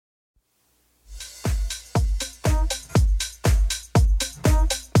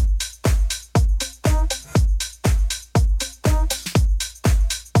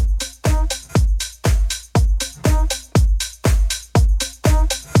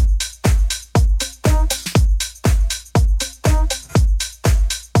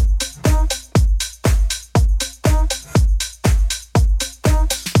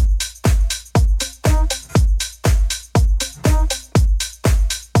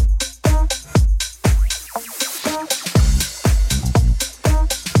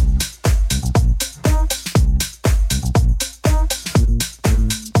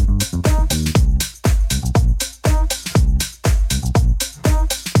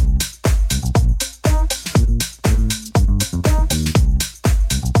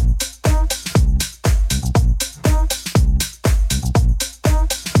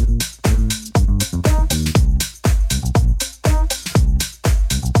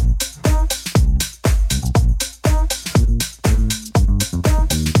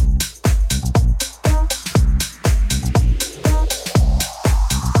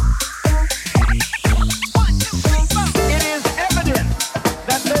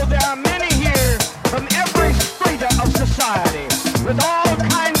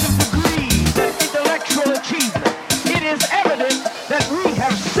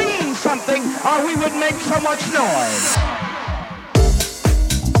much noise?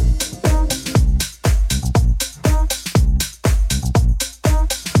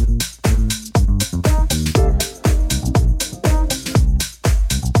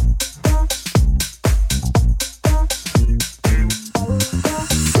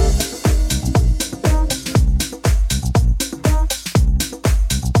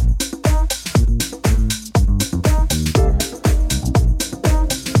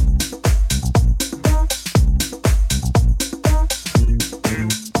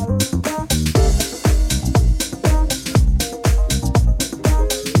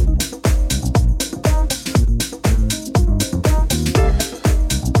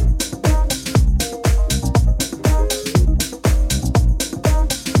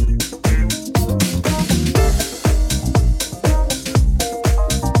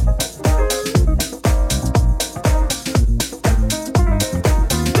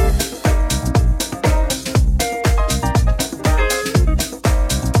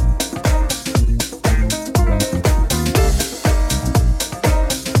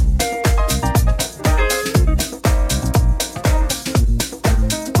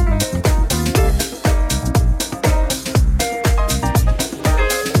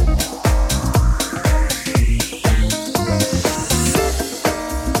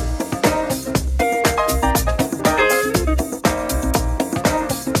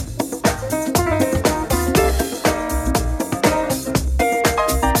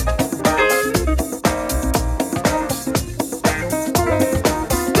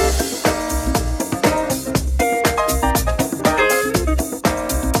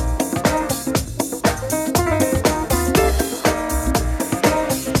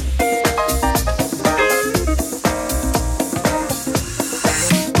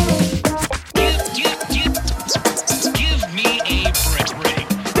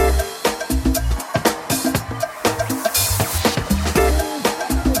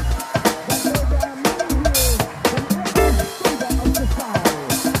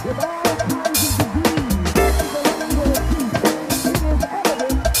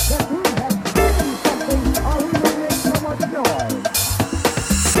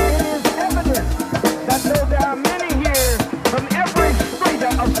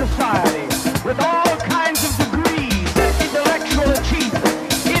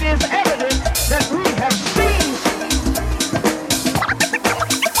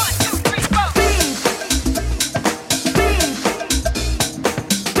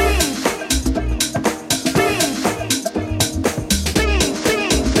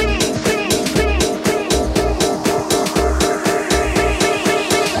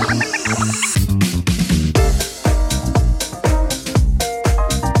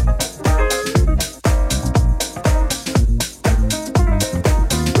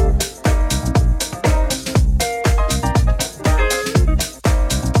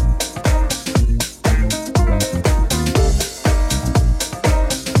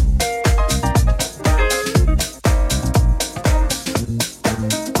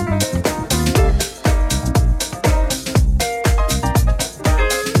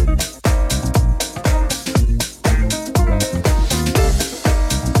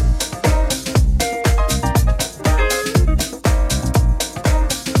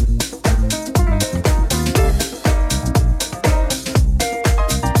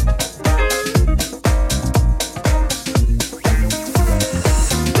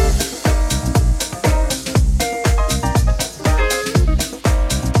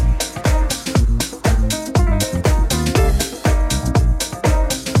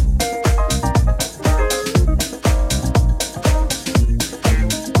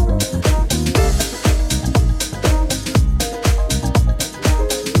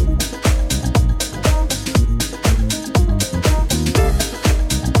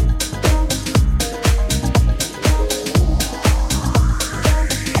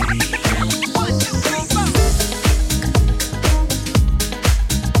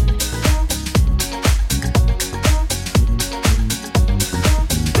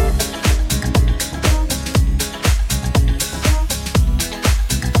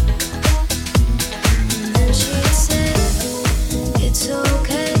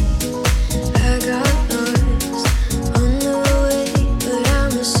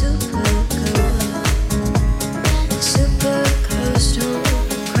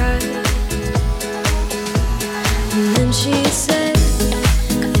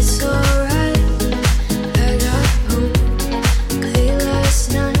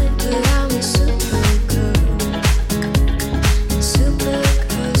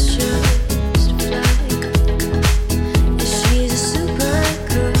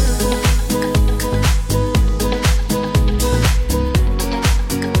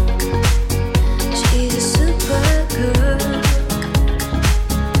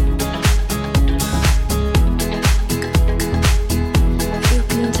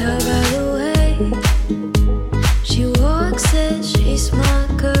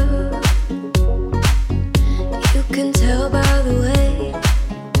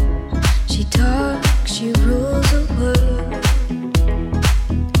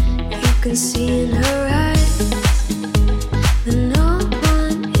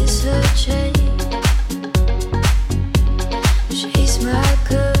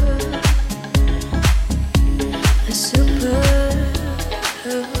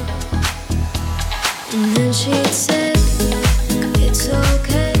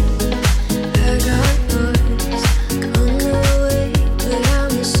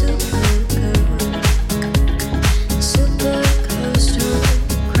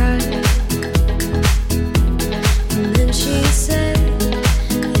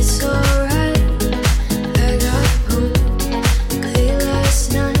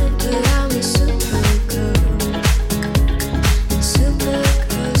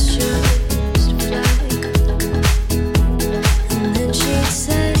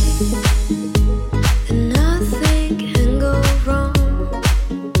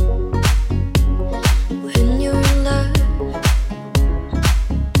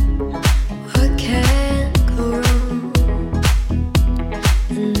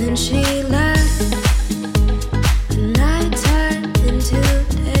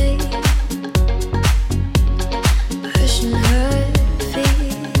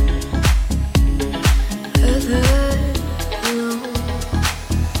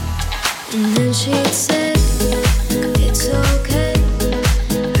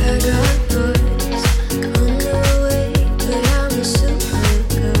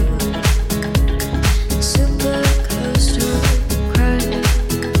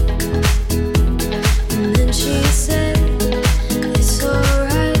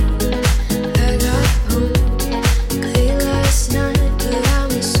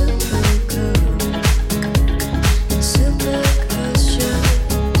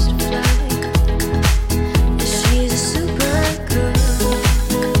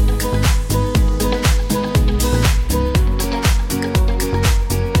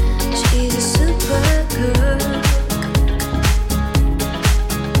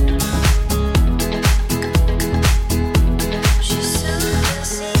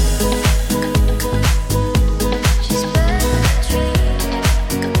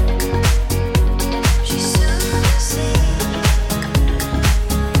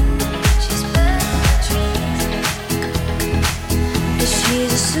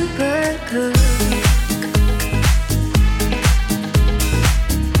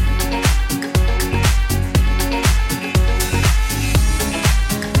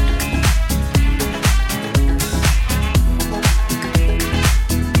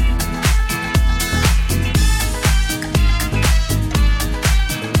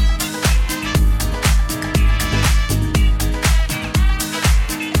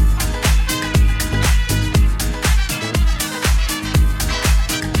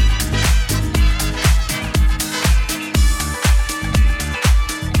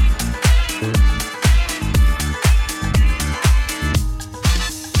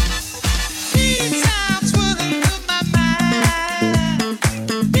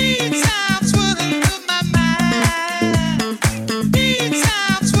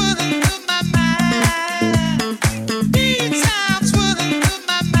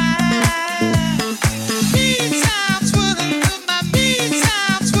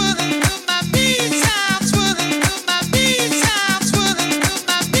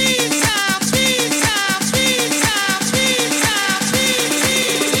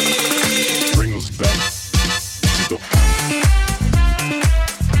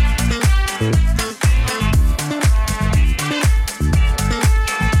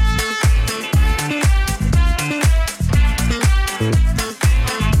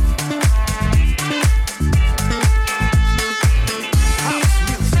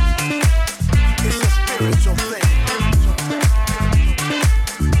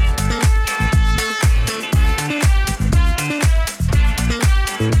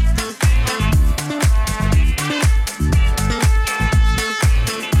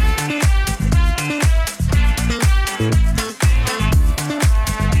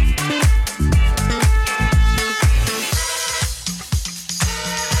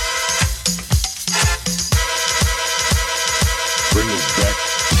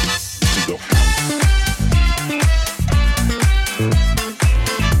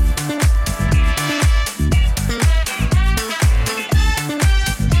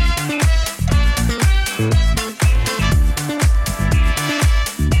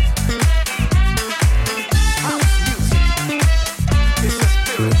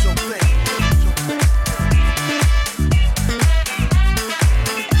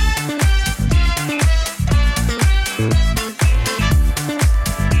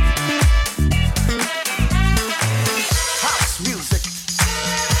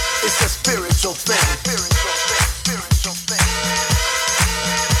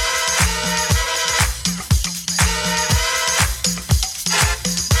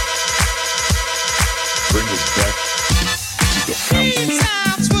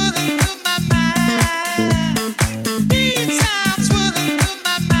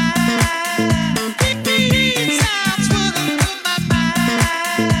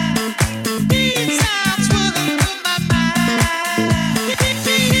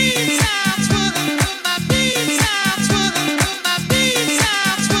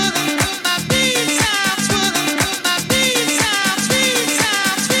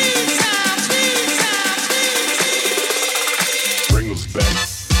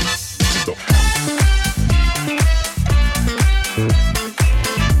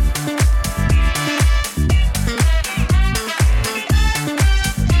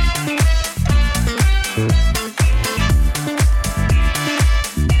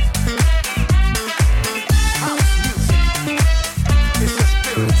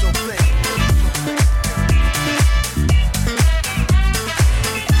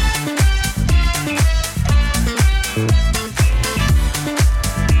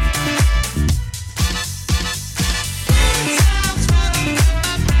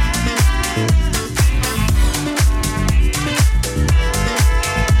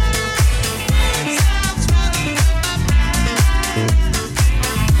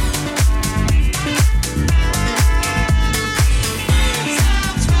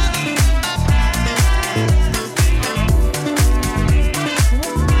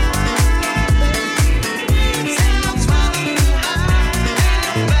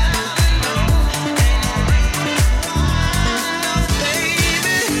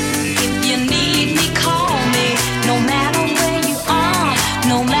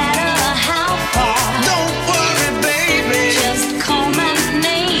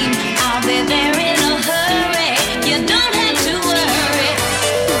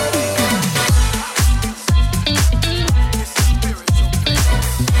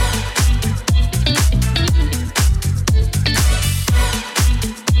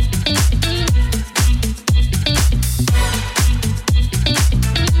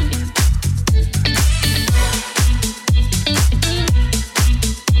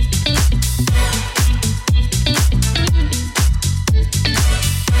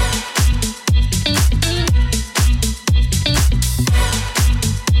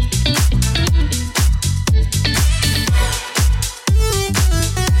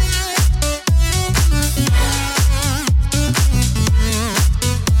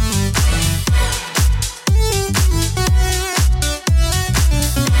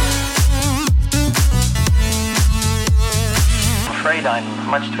 afraid I'm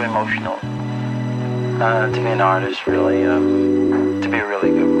much too emotional to be an artist, really, to be a really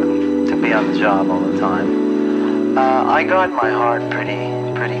good one, to be on the job all the time. I guard my heart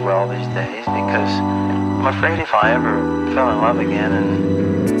pretty well these days because I'm afraid if I ever fell in love again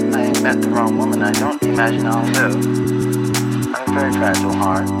and I met the wrong woman, I don't imagine I'll live. I have a very fragile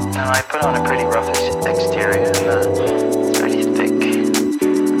heart, and I put on a pretty rough exterior, and it's pretty thick.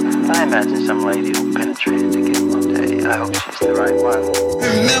 I imagine some lady will penetrate it again one day. I hope she's the right one.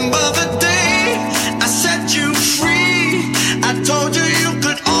 Remember the day I set you free. I told you you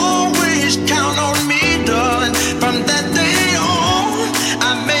could always count on me, darling. From that day on,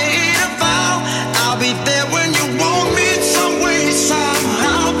 I made a vow. I'll be there when you want me, some way,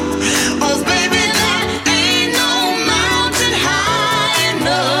 somehow. Oh, baby, there ain't no mountain high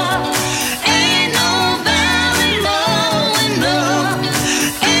enough. Ain't no valley low enough.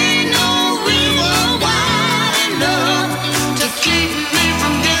 Ain't no river wide enough to keep me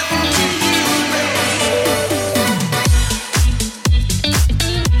from getting to you,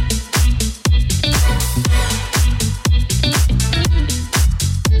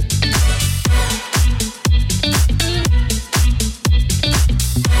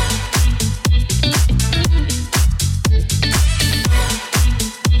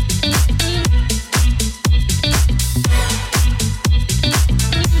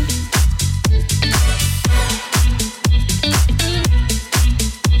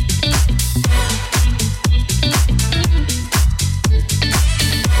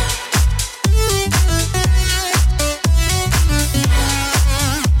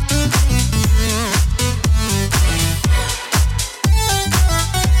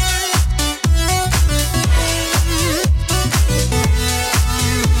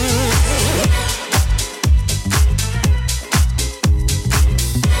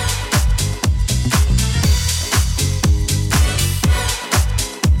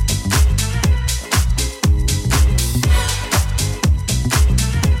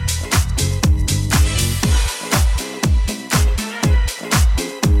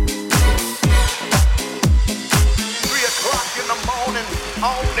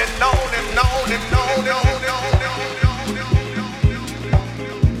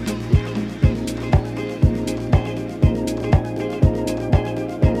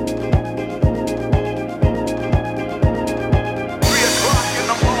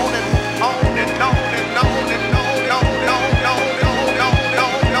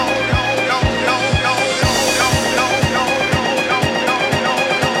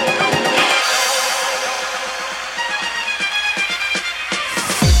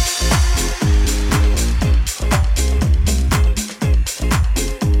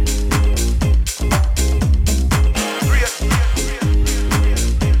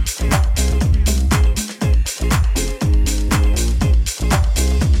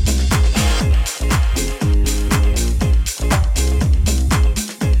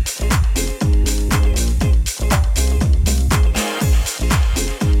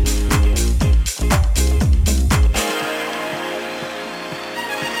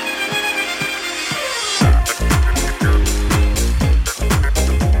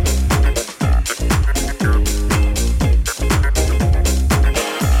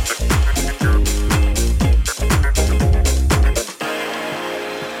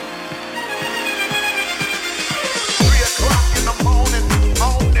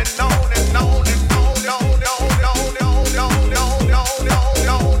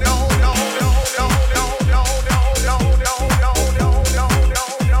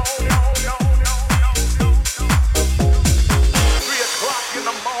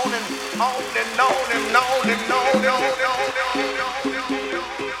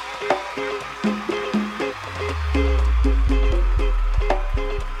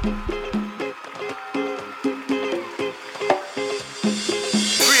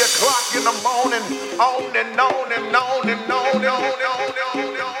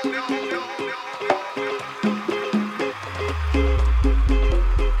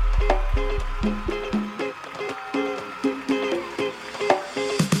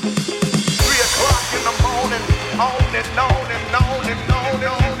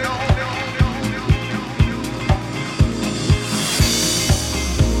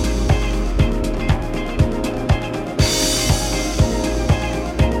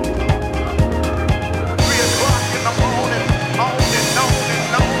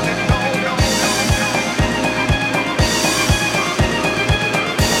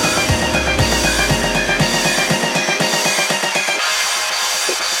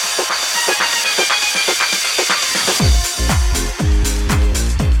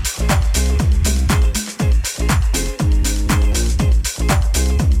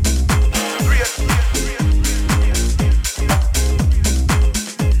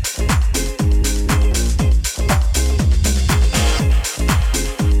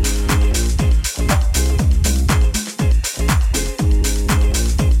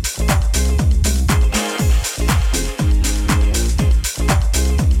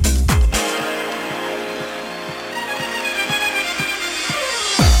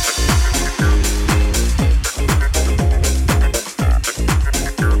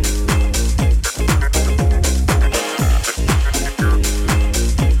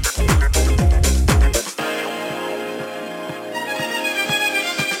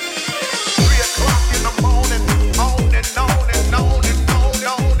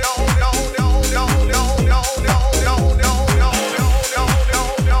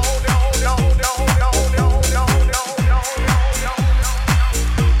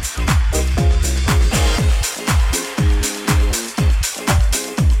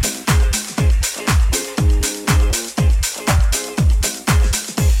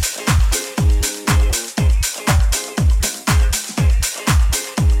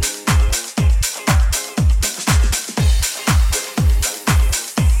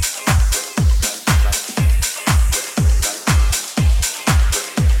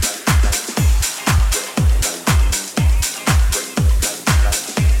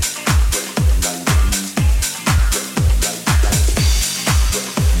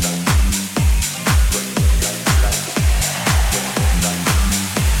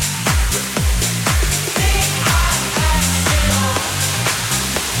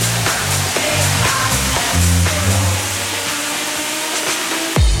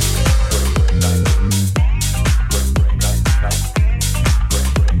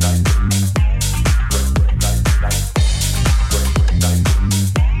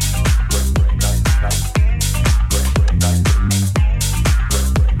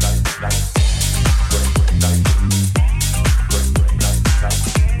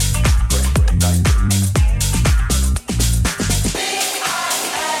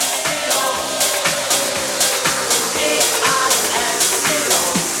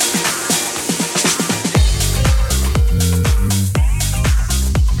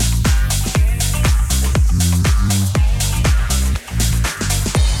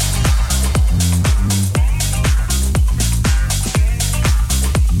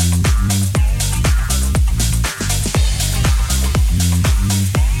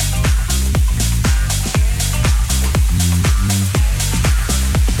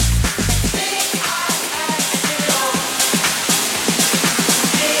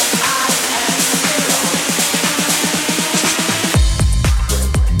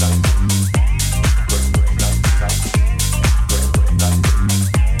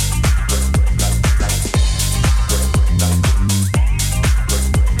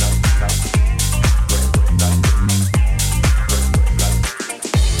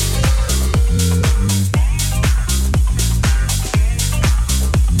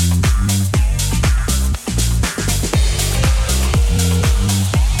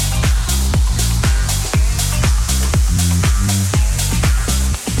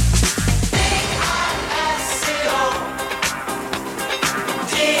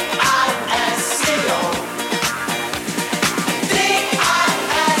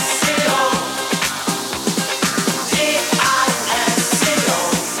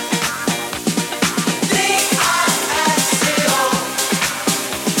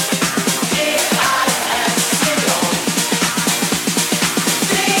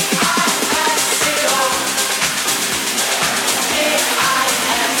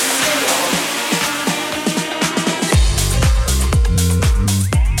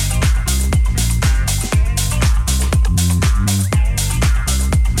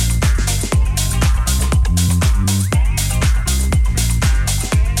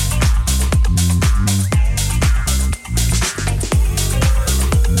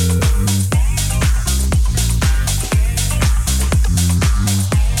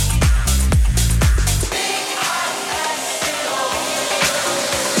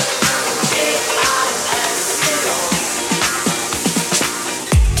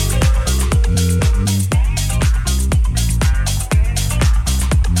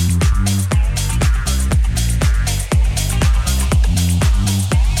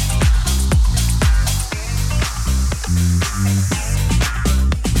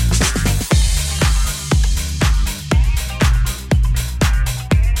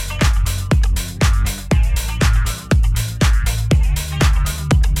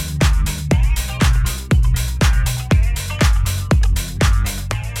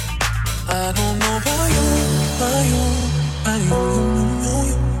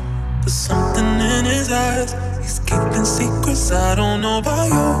 secrets. I don't know about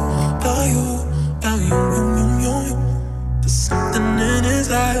you, about you, about you. There's something in his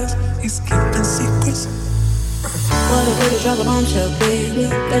eyes, he's keeping secrets. What a way to drop a bombshell, baby.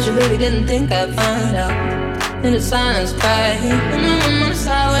 Bet you really didn't think I'd find out. In the silence, cry. And I'm on the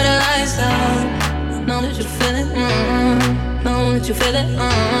side where the lights out. Know that you feel it, know that you feel it, in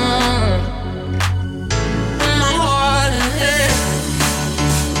my heart and head,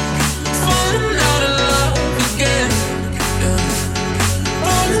 falling out of love again,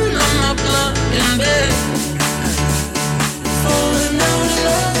 rolling on my blood in bed, falling out of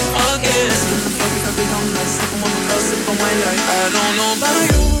love again. I don't know about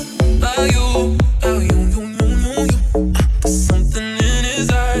you, about you, about you. There's something in his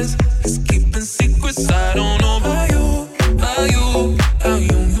eyes, he's keeping secrets. I don't know about you, about you, about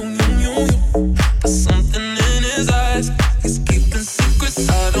you. There's something in his eyes, he's keeping secrets.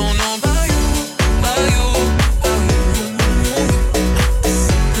 I don't know about you, about you, about you. There's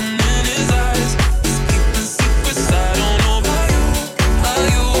something in his eyes, he's keeping secrets. I don't know about you, about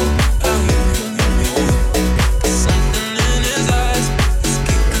you, about you. There's something in his eyes, he's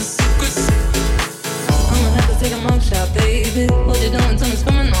keeping secrets. I'ma have to take a mug shot, baby. What you doing? Tell me it's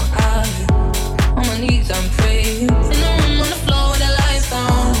coming on out. On my knees, I'm praying. In the room on the floor with the lights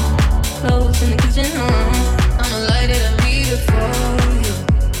on. Clothes in the kitchen, I'ma light it and read it for you.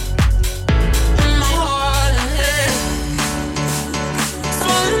 In my heart and head,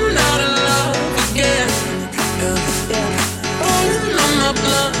 falling out of love again. Falling on my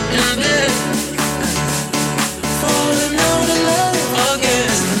blood in bed, falling out of love again.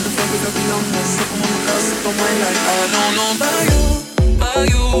 I don't know about you, about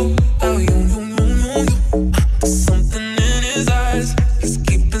you, about you. There's something in his eyes, he's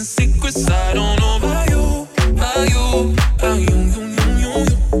keeping secrets. I don't know about you, about you, about you.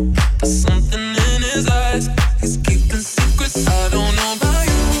 There's something in his eyes, he's keeping secrets. I don't know about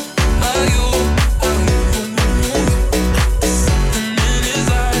you, about you, about you. There's something in his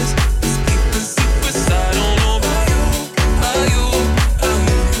eyes, he's keeping secrets. I don't know about you, about you, about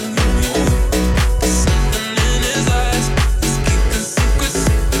you. There's something in his eyes, he's keeping secrets.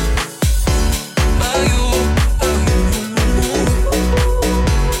 About you, about you.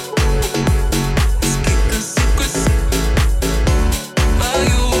 He's keeping secrets. About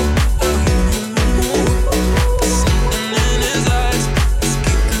you, about you. There's something in his eyes, he's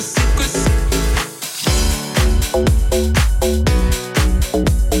keeping secrets.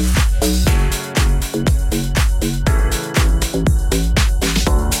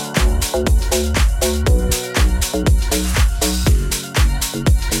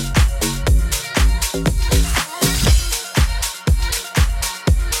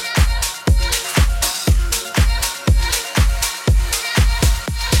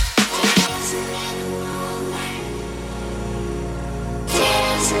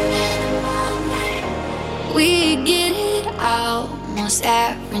 We get it almost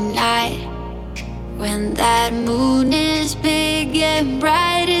every night. When that moon is big and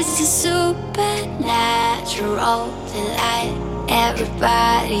bright, it's a supernatural delight.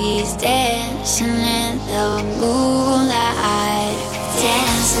 Everybody's dancing in the moonlight.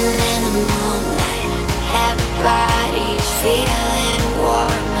 Dancing in the moonlight. Everybody's feeling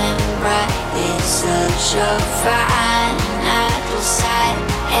warm and bright. It's such a fine natural sight.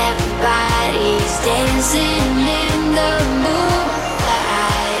 Everybody's dancing in the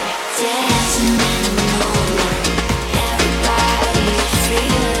moonlight. Dancing in the moonlight. Everybody's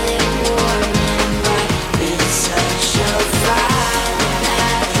feeling warm and bright. It's such a fine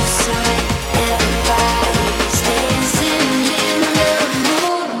natural sight. Everybody's dancing in the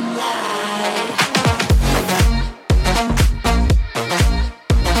moonlight.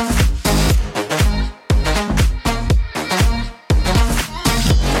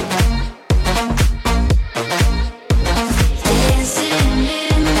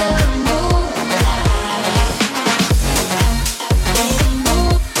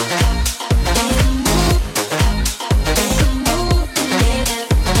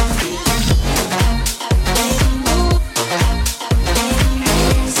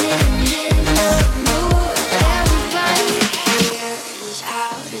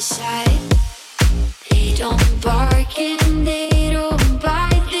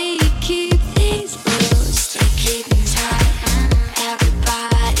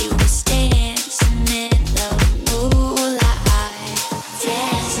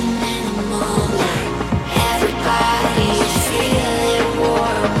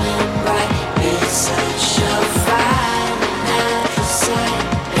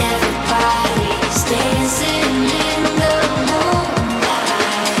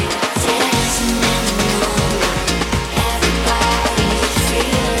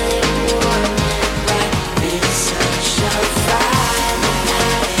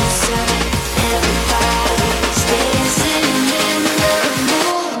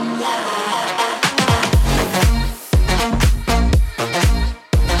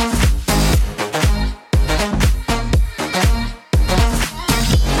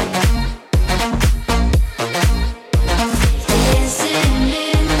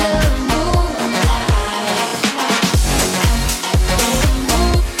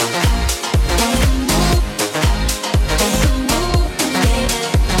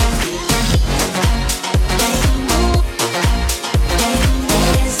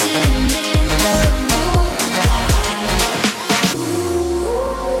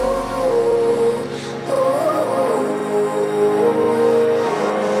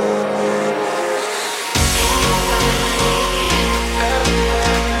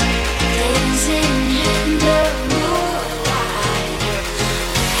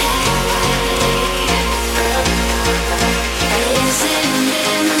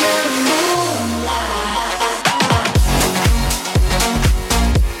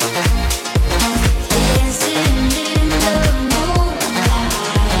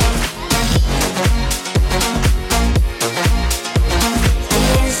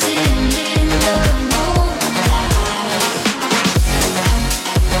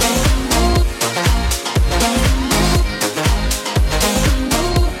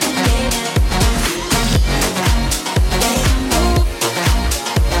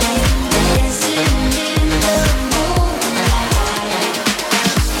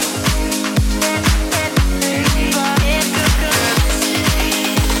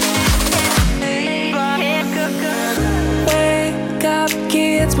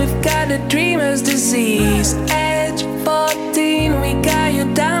 kids, we've got the dreamer's disease. Age 14, we got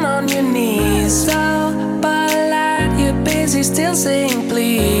you down on your knees. So polite, you're busy still saying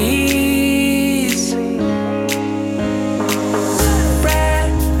please.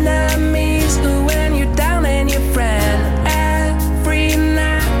 Frenemies, when you're down and your friend. Every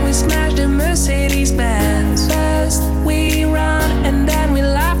night we smash the Mercedes Benz. First we run and then we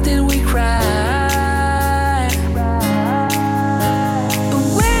laugh till we cry.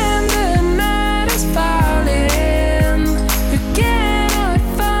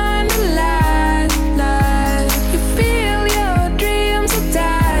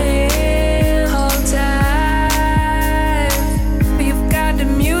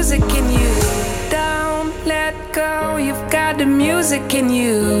 Music in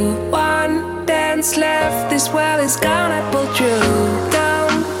you. One dance left, this world is gonna pull through.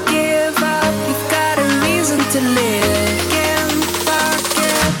 Don't give up, you've got a reason to live. Can't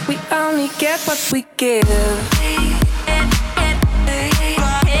forget, we only get what we give.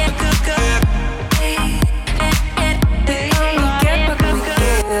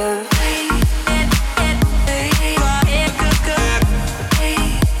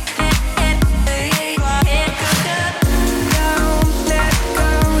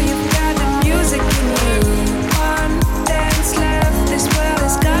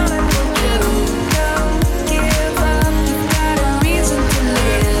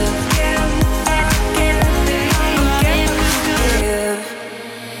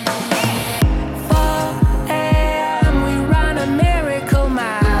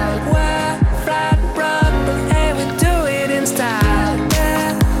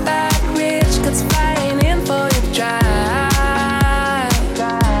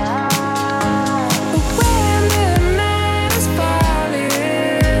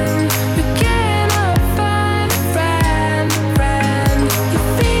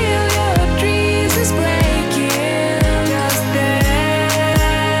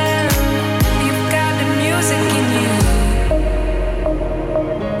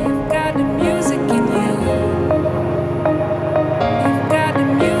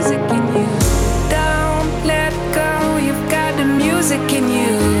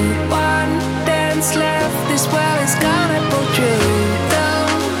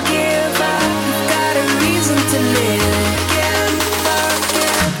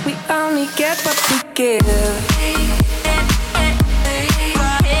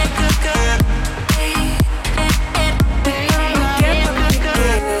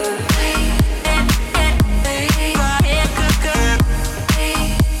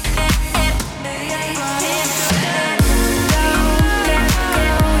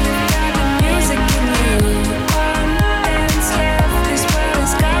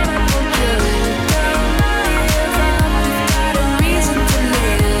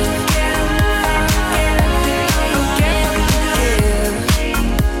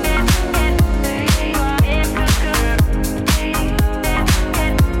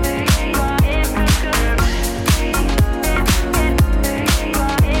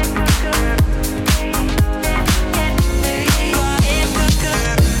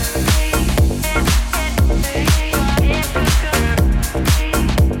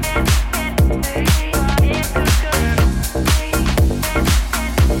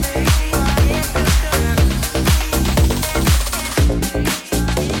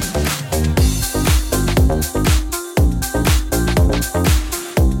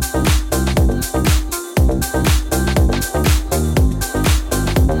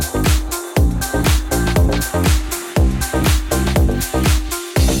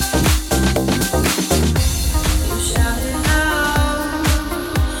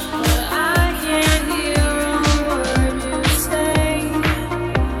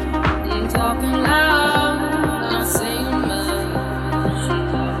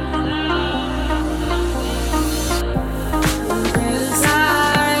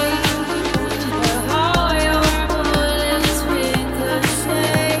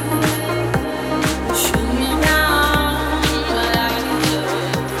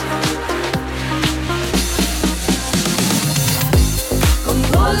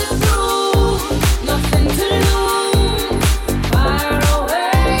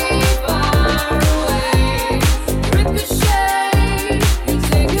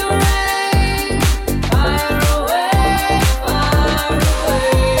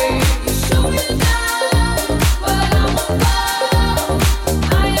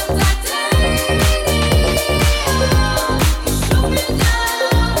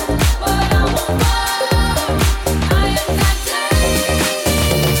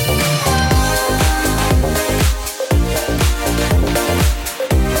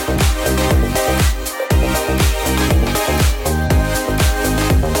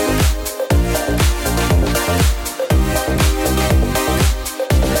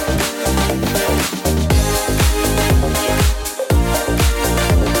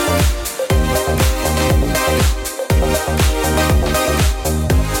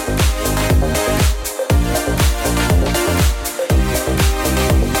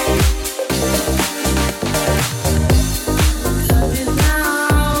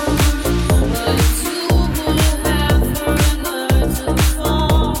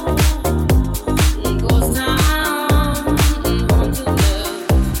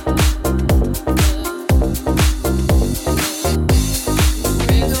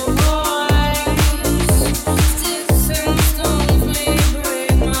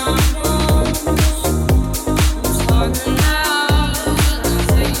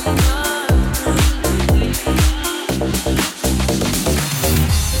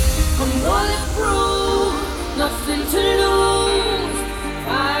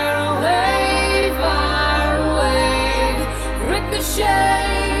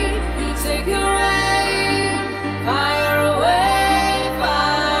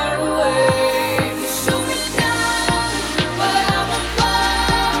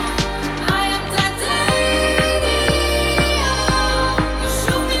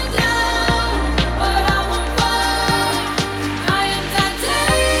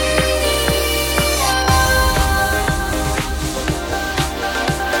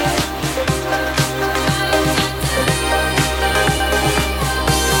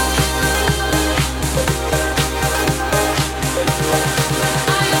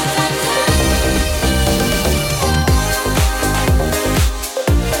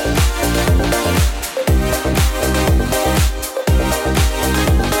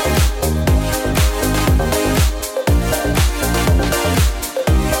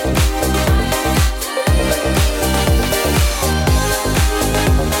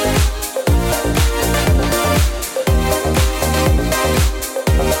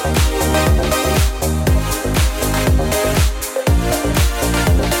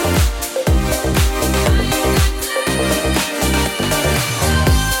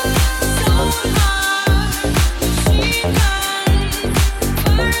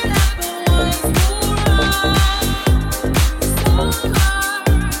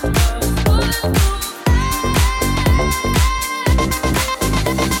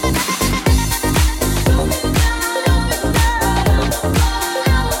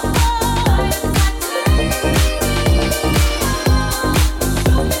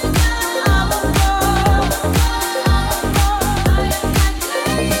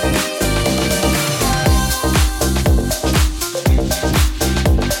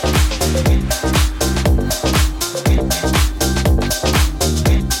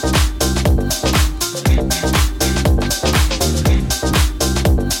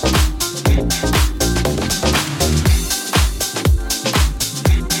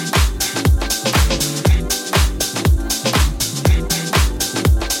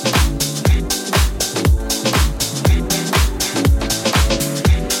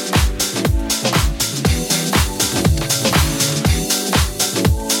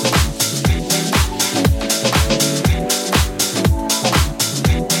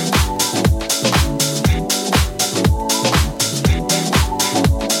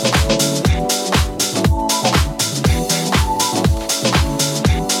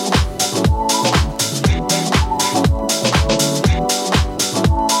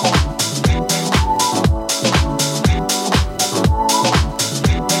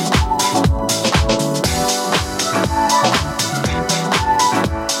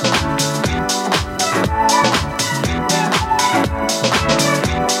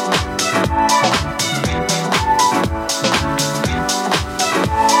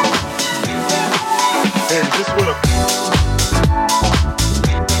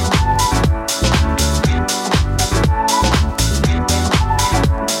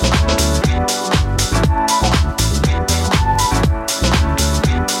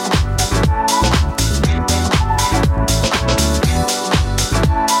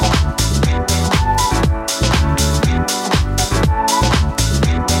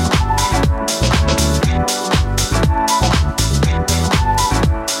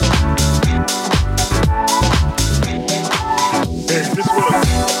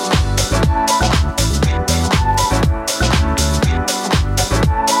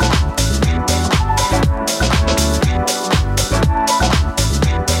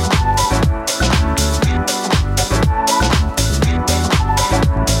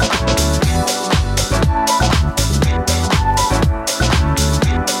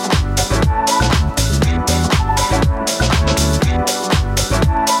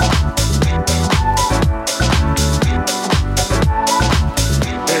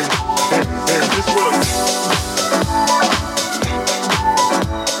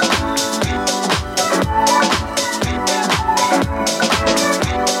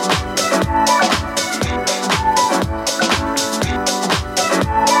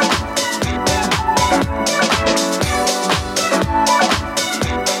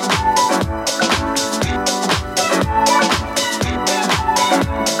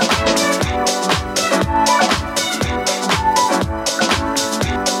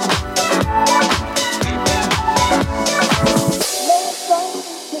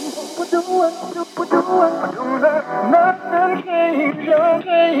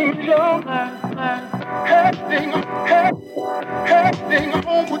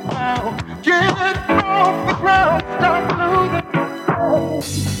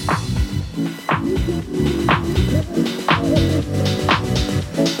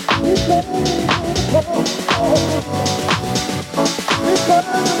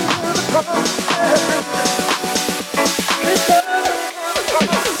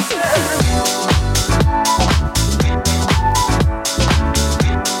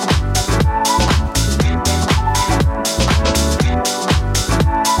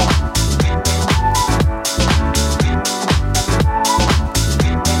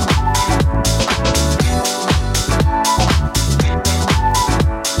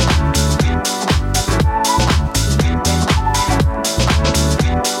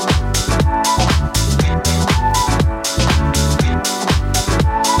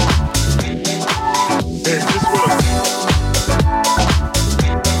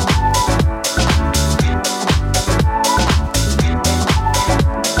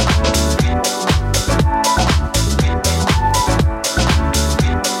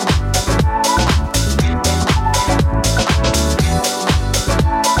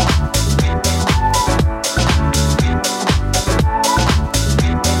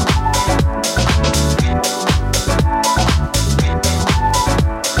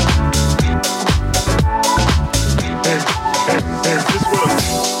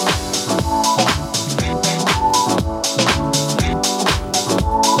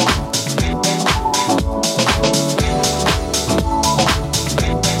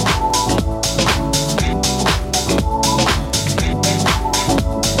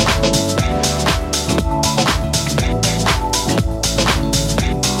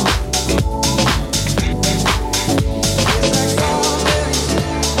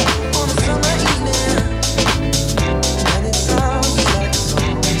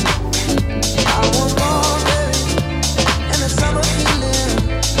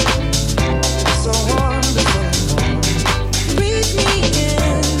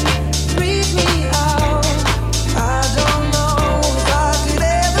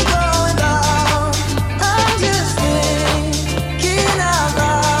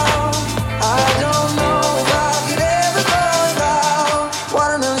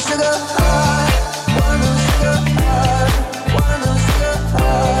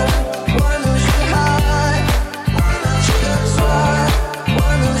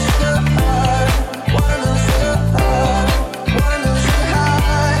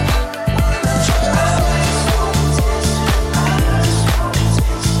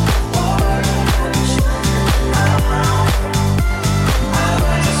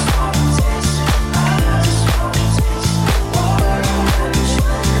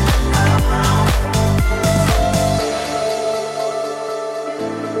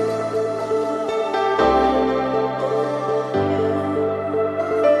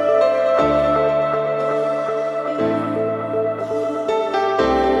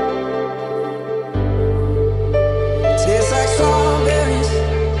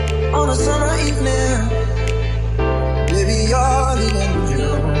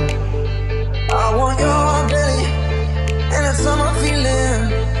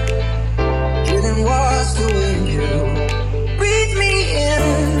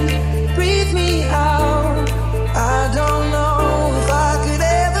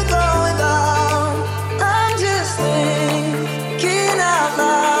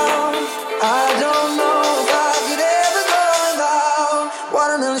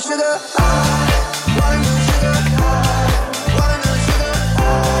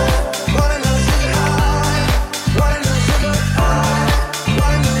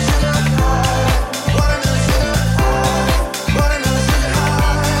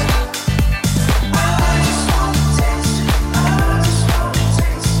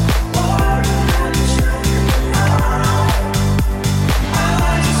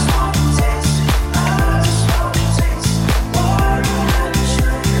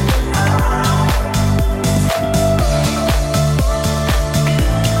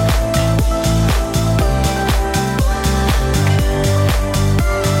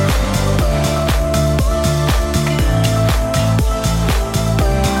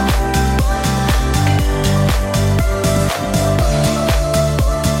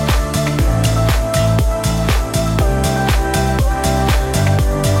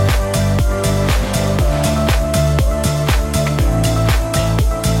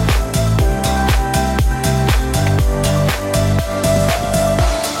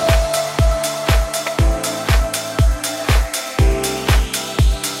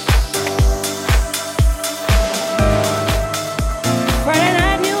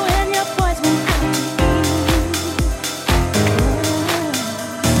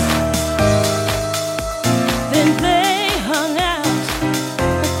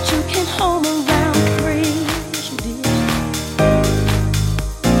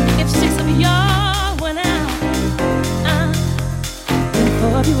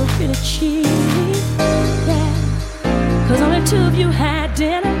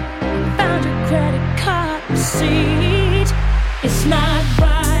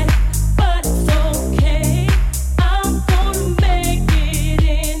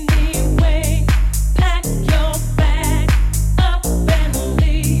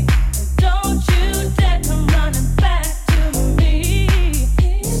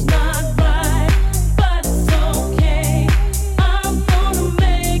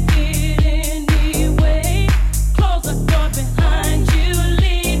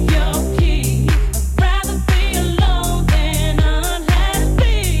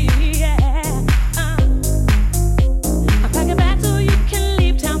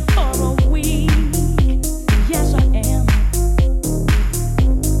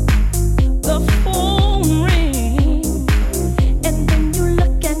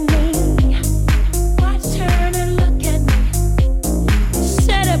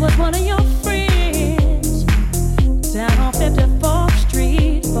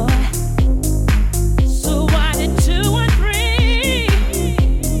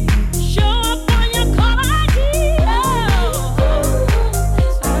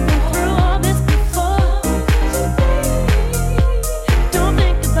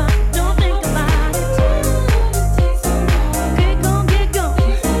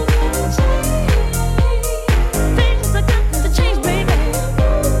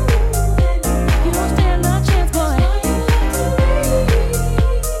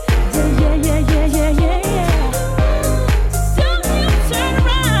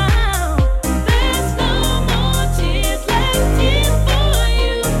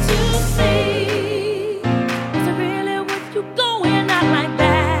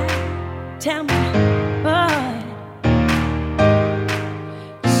 tell me